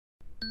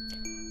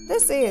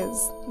This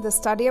is the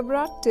Study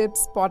Abroad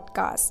Tips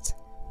podcast.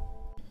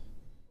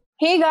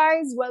 Hey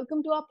guys,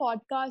 welcome to our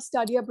podcast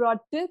Study Abroad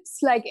Tips.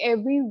 Like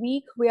every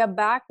week, we are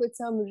back with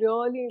some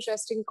really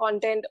interesting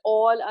content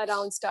all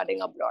around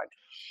studying abroad.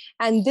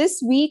 And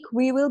this week,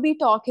 we will be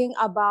talking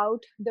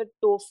about the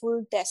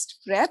TOEFL test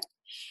prep.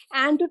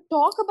 And to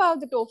talk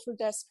about the TOEFL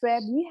test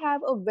prep, we have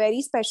a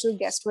very special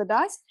guest with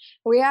us.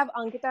 We have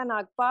Ankita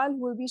Nagpal,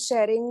 who will be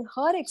sharing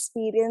her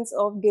experience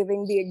of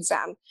giving the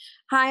exam.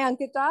 Hi,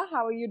 Ankita.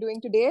 How are you doing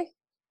today?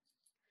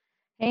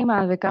 Hey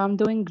Malvika, I'm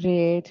doing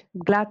great.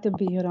 Glad to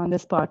be here on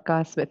this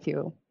podcast with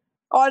you.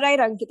 All right,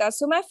 Ankita.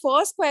 So my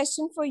first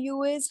question for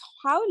you is,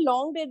 how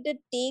long did it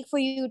take for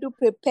you to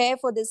prepare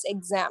for this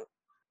exam?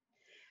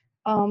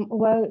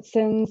 Well,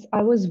 since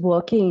I was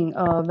working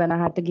when I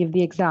had to give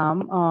the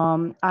exam,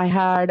 I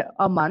had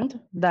a month.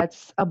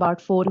 That's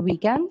about 4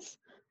 weekends.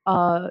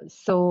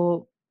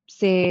 So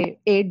say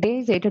 8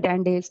 days, 8 to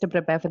 10 days to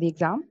prepare for the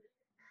exam.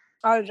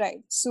 All right,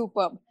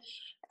 superb.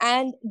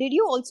 And did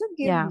you also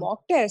give Yeah.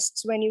 mock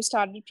tests when you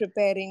started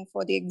preparing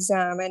for the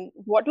exam? And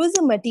what was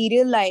the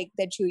material like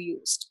that you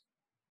used?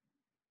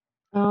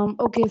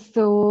 Okay,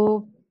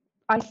 so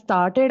I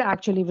started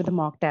actually with a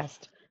mock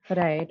test,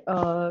 right?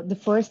 The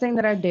first thing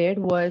that I did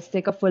was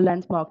take a full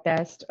length mock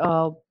test,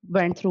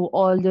 went through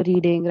all the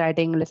reading,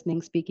 writing,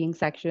 listening, speaking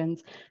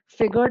sections,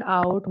 figured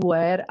out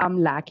where I'm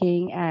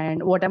lacking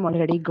and what I'm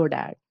already good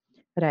at,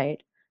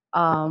 right?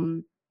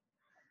 Um,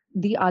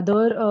 the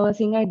other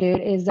thing I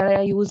did is that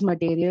I use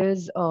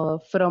materials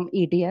from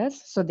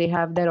ETS. So they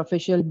have their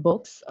official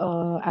books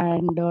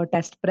and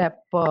test prep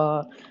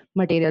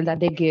material that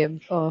they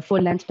give, full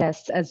length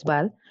tests as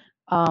well,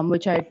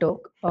 which I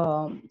took.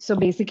 So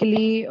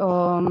basically,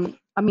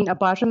 I mean,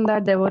 apart from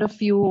that, there were a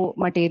few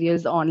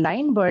materials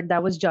online, but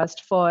that was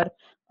just for,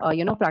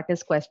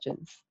 practice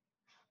questions.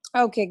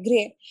 Okay,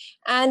 great.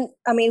 And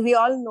I mean, we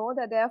all know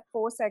that there are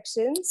four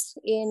sections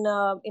in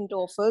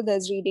TOEFL.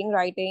 There's reading,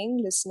 writing,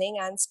 listening,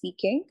 and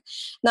speaking.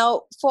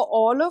 Now, for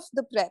all of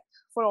the prep,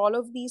 for all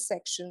of these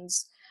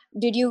sections,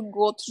 did you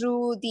go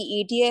through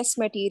the ATS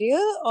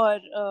material,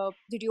 or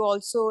did you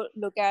also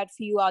look at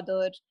few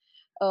other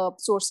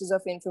sources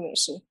of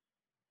information?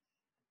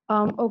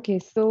 Okay,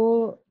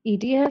 so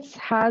ETS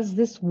has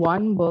this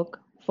one book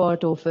for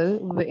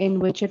TOEFL in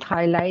which it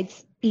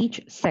highlights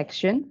each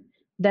section.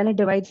 Then it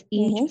divides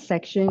each Mm-hmm.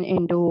 section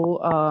into,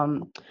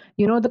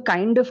 the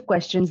kind of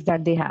questions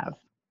that they have,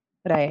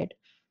 right?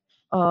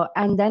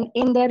 And then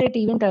in there, it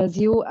even tells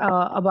you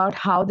about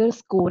how they're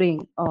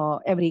scoring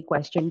every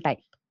question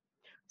type.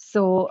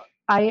 So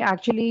I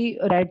actually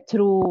read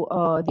through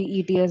the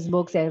ETS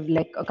books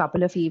like a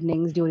couple of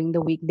evenings during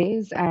the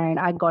weekdays, and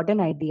I got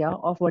an idea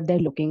of what they're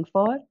looking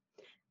for,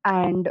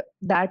 and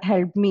that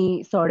helped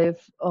me sort of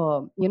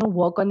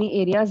work on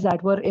the areas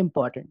that were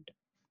important.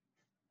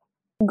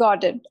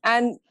 Got it.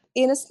 And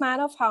in a span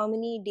of how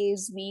many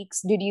days,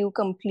 weeks did you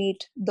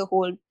complete the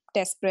whole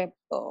test prep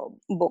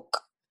book?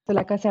 So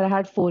like I said, I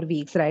had 4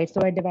 weeks, right?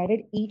 So I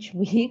divided each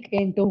week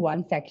into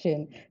one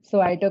section.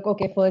 So I took,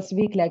 okay, first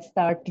week let's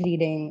start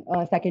reading,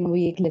 second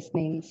week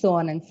listening, so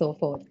on and so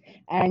forth.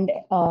 And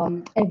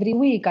every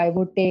week I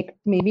would take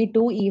maybe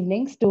 2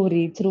 evenings to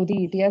read through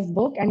the ETS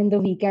book, and in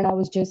the weekend I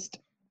was just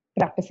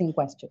practicing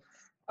questions.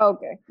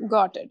 Okay,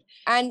 got it.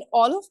 And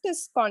all of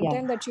this Yeah.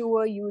 content that you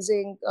were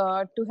using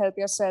to help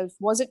yourself,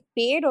 was it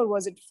paid or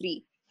was it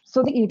free?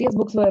 So the ETS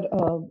books were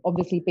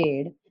obviously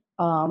paid,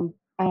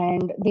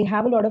 and they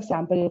have a lot of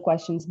sample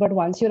questions. But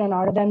once you run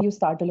out of them, you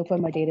start to look for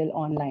material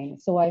online.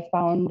 So I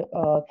found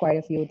quite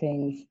a few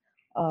things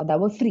that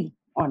were free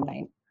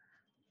online.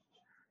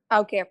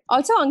 Okay.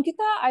 Also,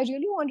 Ankita, I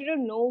really wanted to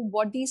know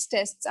what these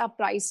tests are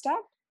priced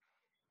at.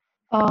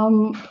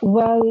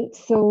 Well,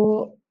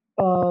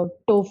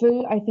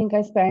 TOEFL, I think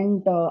I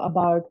spent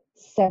about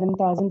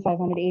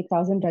 7,500,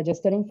 8,000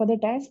 registering for the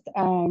test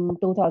and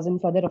 2,000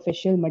 for their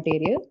official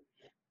material.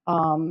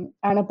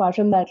 And apart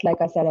from that, like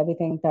I said,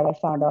 everything that I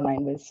found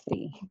online was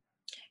free.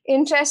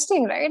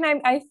 Interesting, right?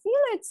 And I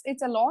feel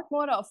it's a lot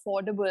more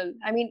affordable.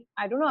 I mean,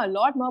 I don't know a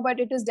lot more, but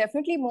it is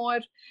definitely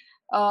more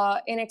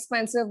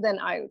inexpensive than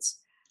IELTS.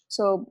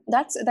 So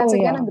that's Oh,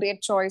 again a yeah.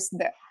 great choice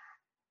there.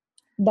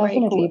 Very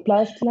Definitely. cool.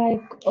 Plus,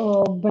 like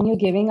when you're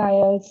giving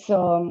IELTS,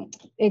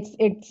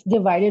 it's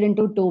divided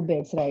into two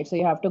bits, right? So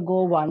you have to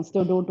go once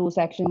to do two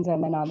sections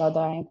and then another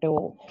time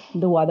to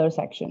do other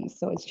sections.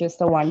 So it's just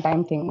a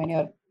one-time thing when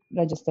you're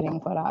registering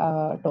for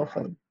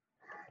TOEFL.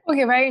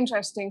 Okay, very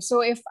interesting.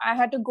 So if I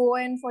had to go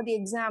in for the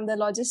exam, the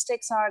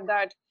logistics are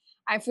that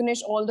I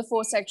finish all the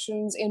four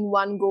sections in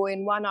one go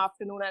in one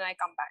afternoon and I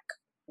come back,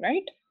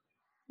 right?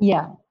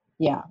 Yeah,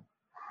 yeah.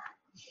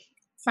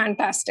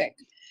 Fantastic.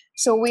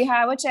 So we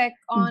have a check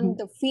on Hmm.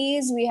 the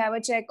fees, we have a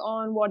check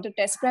on what the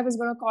test prep is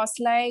going to cost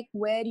like,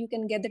 where you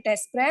can get the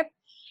test prep.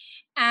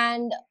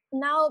 And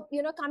now,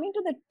 coming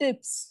to the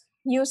tips,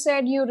 you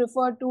said you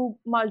refer to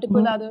multiple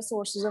Hmm. other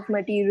sources of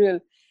material.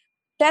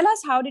 Tell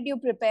us, how did you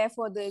prepare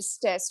for this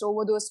test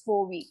over those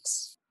 4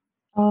 weeks?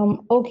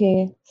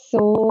 Okay,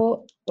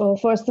 so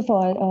first of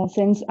all,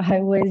 since I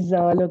was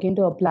looking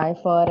to apply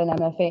for an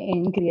MFA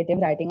in creative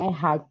writing, I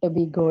had to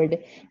be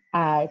good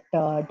at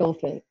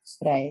TOEFL,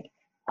 right?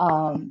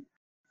 Um,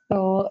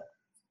 so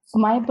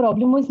my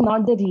problem was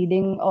not the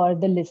reading or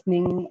the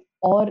listening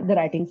or the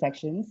writing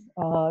sections.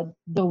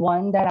 The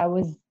one that I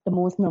was the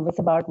most nervous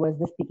about was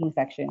the speaking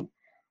section.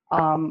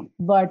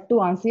 But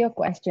to answer your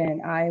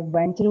question, I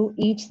went through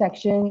each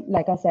section,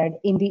 like I said,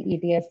 in the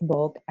ETS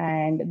book,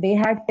 and they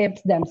had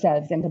tips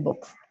themselves in the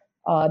books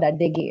that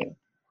they gave.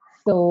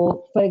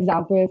 So, for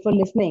example, for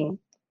listening,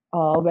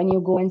 when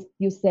you go and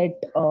you sit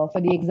for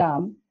the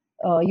exam,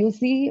 you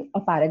see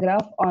a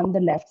paragraph on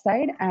the left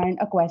side and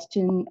a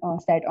question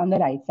set on the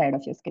right side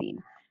of your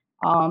screen.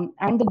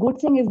 And the good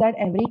thing is that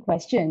every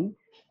question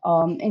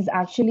is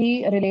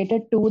actually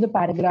related to the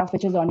paragraph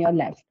which is on your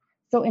left.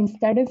 So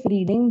instead of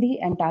reading the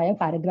entire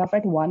paragraph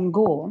at one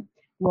go,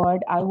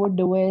 what I would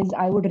do is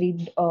I would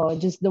read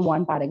just the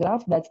one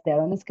paragraph that's there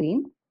on the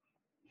screen,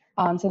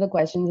 answer the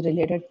questions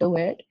related to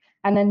it,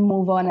 and then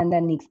move on and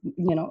then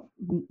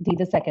read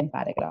the second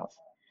paragraph.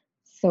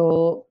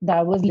 So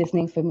that was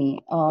listening for me.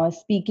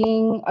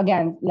 Speaking,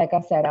 again, like I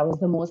said, I was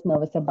the most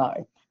nervous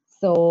about.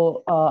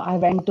 So I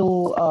went to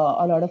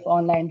a lot of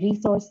online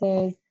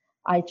resources.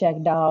 I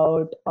checked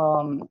out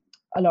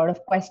a lot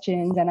of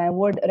questions, and I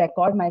would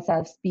record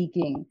myself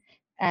speaking.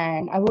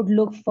 And I would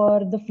look for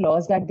the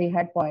flaws that they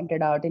had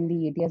pointed out in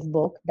the ETS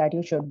book that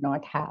you should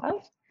not have.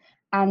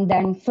 And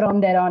then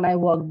from there on, I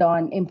worked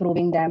on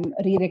improving them,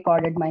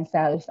 re-recorded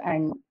myself,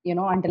 and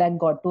until I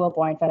got to a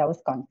point where I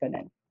was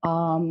confident.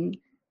 um,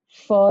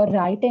 for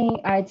writing,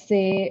 I'd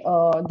say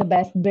the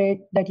best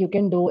bit that you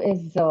can do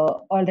is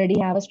already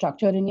have a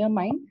structure in your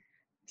mind.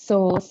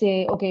 So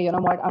say, okay, you know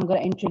what, I'm going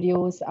to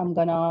introduce, I'm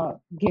going to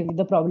give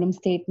the problem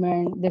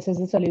statement. This is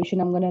the solution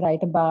I'm going to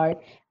write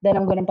about. Then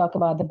I'm going to talk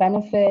about the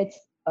benefits,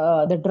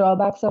 the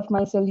drawbacks of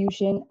my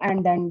solution,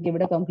 and then give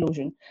it a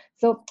conclusion.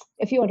 So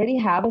if you already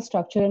have a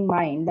structure in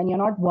mind, then you're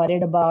not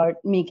worried about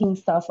making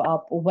stuff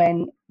up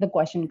when the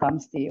question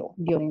comes to you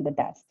during the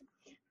test,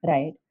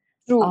 right?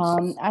 True.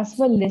 As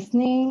for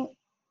listening,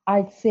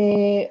 I'd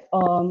say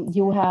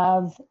you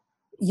have,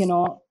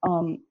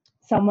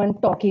 someone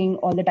talking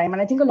all the time. And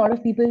I think a lot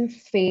of people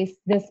face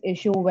this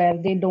issue where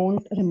they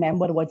don't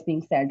remember what's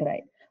being said,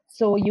 right?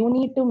 So you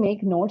need to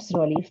make notes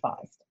really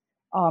fast.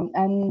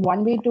 And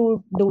one way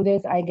to do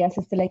this, I guess,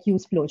 is to like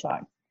use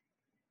flowchart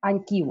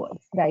and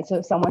keywords, right? So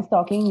if someone's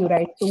talking, you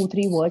write two,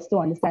 three words to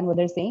understand what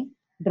they're saying,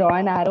 draw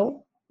an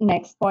arrow,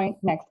 next point,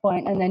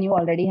 and then you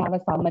already have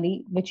a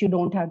summary, which you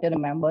don't have to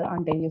remember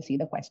until you see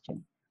the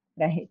question,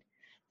 right?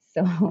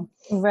 So,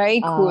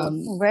 Very cool.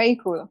 um, Very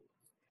cool.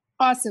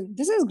 Awesome.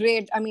 This is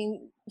great. I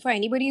mean, for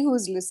anybody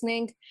who's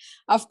listening,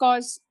 of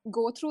course,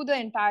 go through the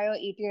entire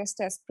ETS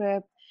test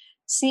prep,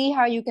 see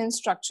how you can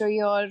structure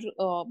your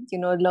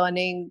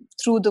learning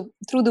through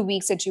the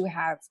weeks that you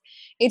have.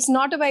 It's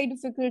not a very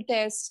difficult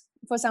test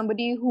for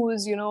somebody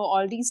who's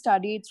already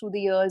studied through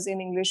the years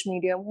in English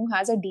medium, who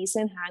has a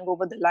decent hang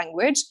over the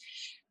language.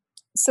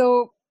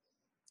 So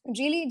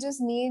really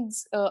just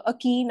needs a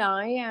keen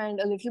eye and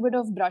a little bit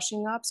of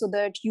brushing up so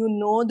that you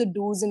know the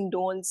do's and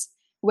don'ts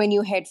when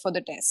you head for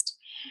the test.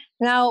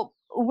 Now,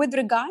 with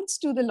regards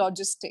to the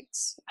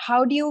logistics,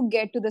 how do you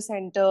get to the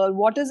center?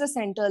 What is the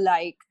center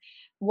like?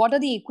 What are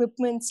the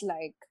equipments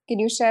like? Can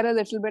you share a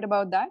little bit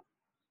about that?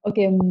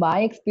 okay,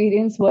 my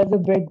experience was a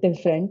bit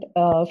different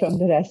from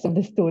the rest of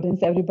the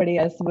students. Everybody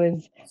else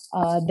was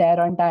there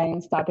on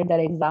time, started their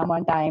exam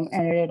on time,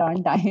 ended it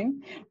on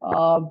time.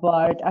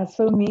 But as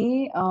for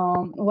me,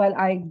 well,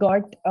 I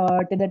got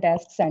to the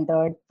test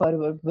center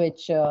for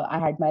which I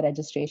had my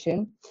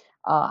registration.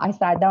 I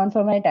sat down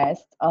for my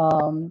test.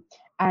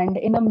 And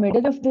in the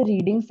middle of the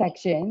reading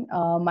section,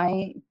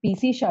 my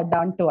PC shut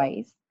down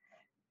twice.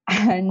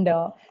 And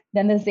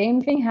then the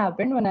same thing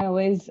happened when I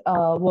was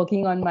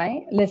working on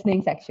my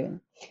listening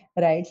section,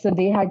 right? So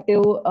they had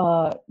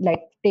to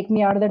like take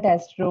me out of the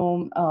test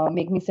room,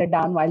 make me sit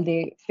down while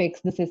they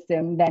fixed the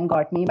system, then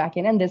got me back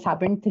in, and this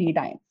happened three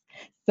times.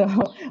 So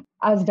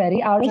I was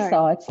very out of Right.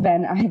 sorts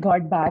when I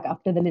got back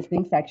after the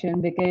listening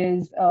section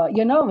because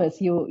you're nervous,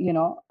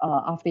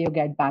 after you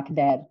get back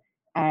there,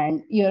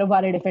 and you're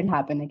worried if it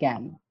happened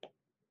again.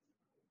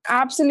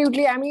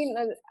 Absolutely. I mean,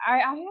 I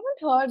haven't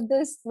heard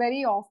this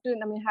very often.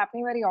 I mean,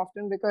 happening very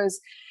often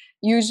because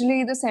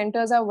usually the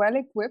centers are well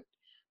equipped.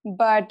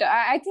 But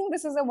I think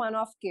this is a one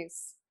off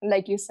case,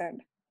 like you said.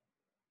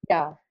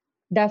 Yeah,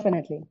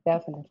 definitely,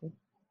 definitely.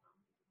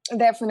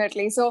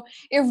 Definitely. So,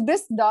 if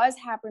this does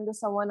happen to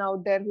someone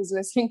out there who's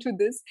listening to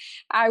this,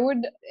 I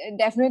would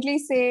definitely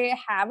say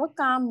have a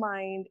calm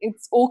mind.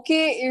 It's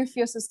okay if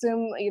your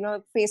system,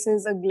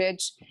 faces a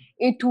glitch.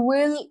 It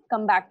will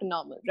come back to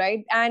normal,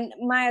 right? And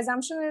my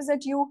assumption is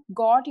that you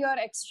got your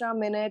extra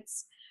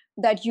minutes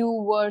that you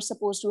were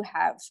supposed to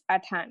have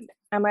at hand.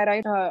 Am I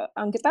right,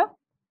 Ankita?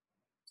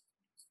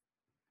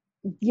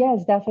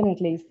 Yes,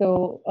 definitely.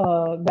 So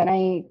when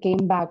I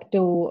came back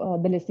to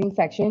the listening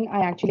section,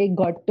 I actually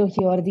got to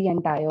hear the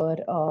entire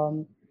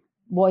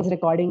voice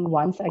recording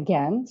once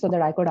again so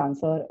that I could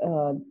answer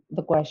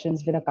the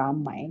questions with a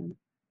calm mind.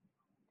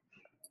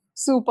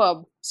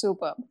 Superb,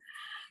 superb.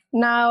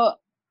 Now,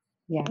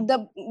 Yeah.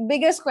 the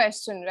biggest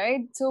question,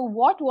 right? So,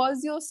 what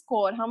was your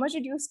score? How much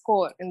did you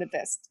score in the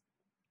test?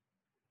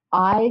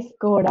 I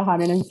scored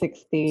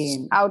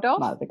 116 Out of?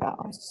 Malvika.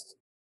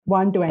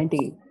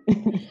 120.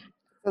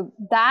 So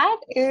that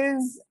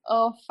is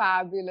a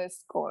fabulous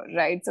score,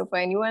 right? So for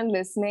anyone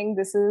listening,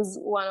 this is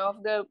one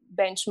of the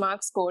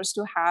benchmark scores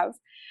to have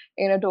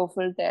in a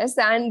TOEFL test.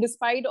 And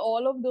despite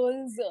all of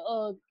those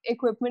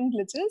equipment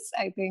glitches,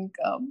 I think,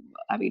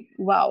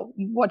 wow,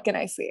 what can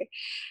I say?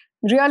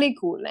 Really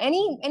cool.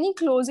 Any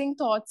closing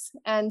thoughts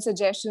and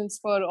suggestions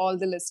for all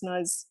the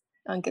listeners,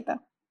 Ankita?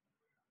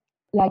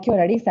 Like you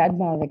already said,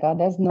 Malvika,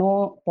 there's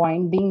no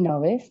point being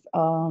nervous.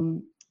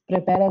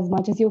 Prepare as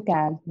much as you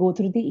can. Go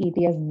through the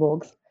ETS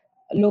books.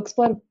 Look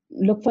for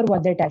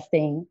what they're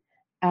testing,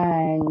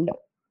 and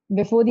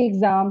before the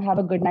exam, have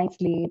a good night's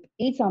sleep.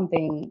 Eat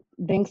something.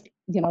 Drink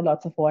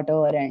lots of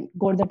water, and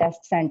go to the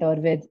test center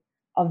with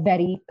a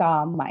very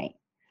calm mind.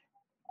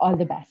 All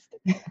the best.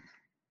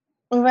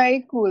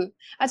 Very cool.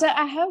 Acha,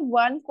 I have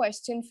one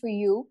question for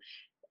you.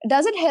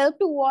 Does it help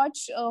to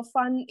watch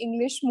fun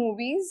English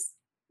movies?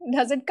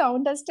 Does it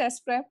count as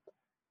test prep?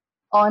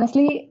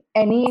 Honestly,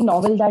 any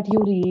novel that you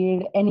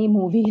read, any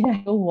movie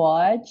that you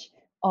watch,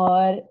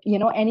 or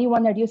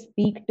anyone that you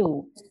speak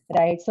to,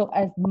 right? So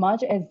as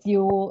much as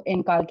you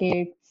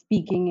inculcate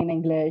speaking in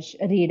English,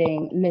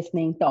 reading,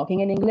 listening, talking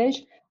in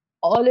English,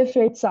 all of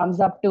it sums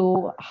up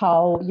to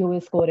how you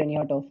will score in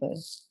your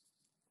TOEFL.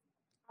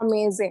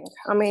 Amazing,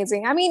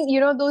 amazing. I mean,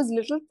 those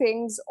little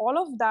things, all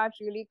of that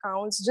really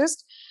counts.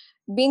 Just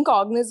being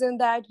cognizant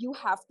that you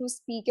have to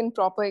speak in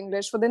proper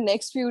English for the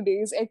next few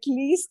days, at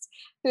least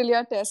till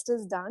your test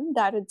is done,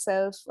 that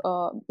itself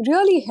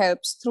really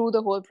helps through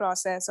the whole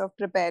process of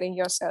preparing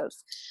yourself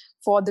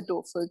for the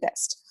TOEFL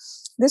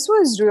test. This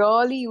was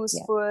really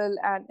useful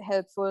and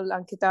helpful,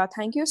 Ankita.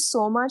 Thank you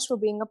so much for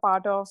being a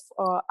part of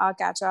our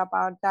catch up,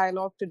 our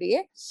dialogue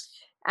today.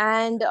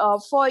 And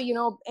for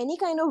any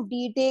kind of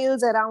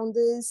details around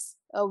this,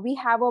 we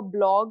have a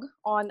blog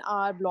on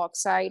our blog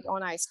site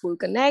on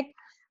iSchoolConnect.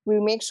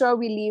 We'll make sure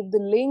we leave the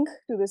link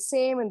to the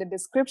same in the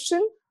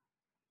description.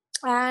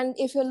 And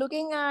if you're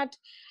looking at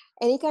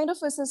any kind of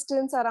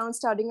assistance around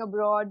studying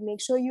abroad,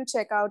 make sure you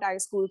check out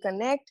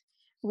iSchoolConnect.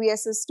 We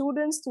assist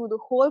students through the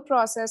whole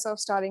process of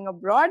studying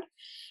abroad.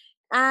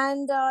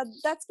 And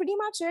that's pretty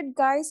much it,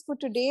 guys, for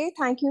today.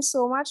 Thank you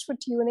so much for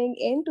tuning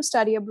in to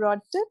Study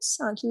Abroad Tips.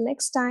 Until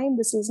next time,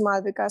 this is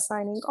Malvika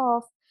signing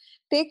off.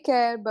 Take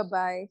care.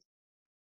 Bye-bye.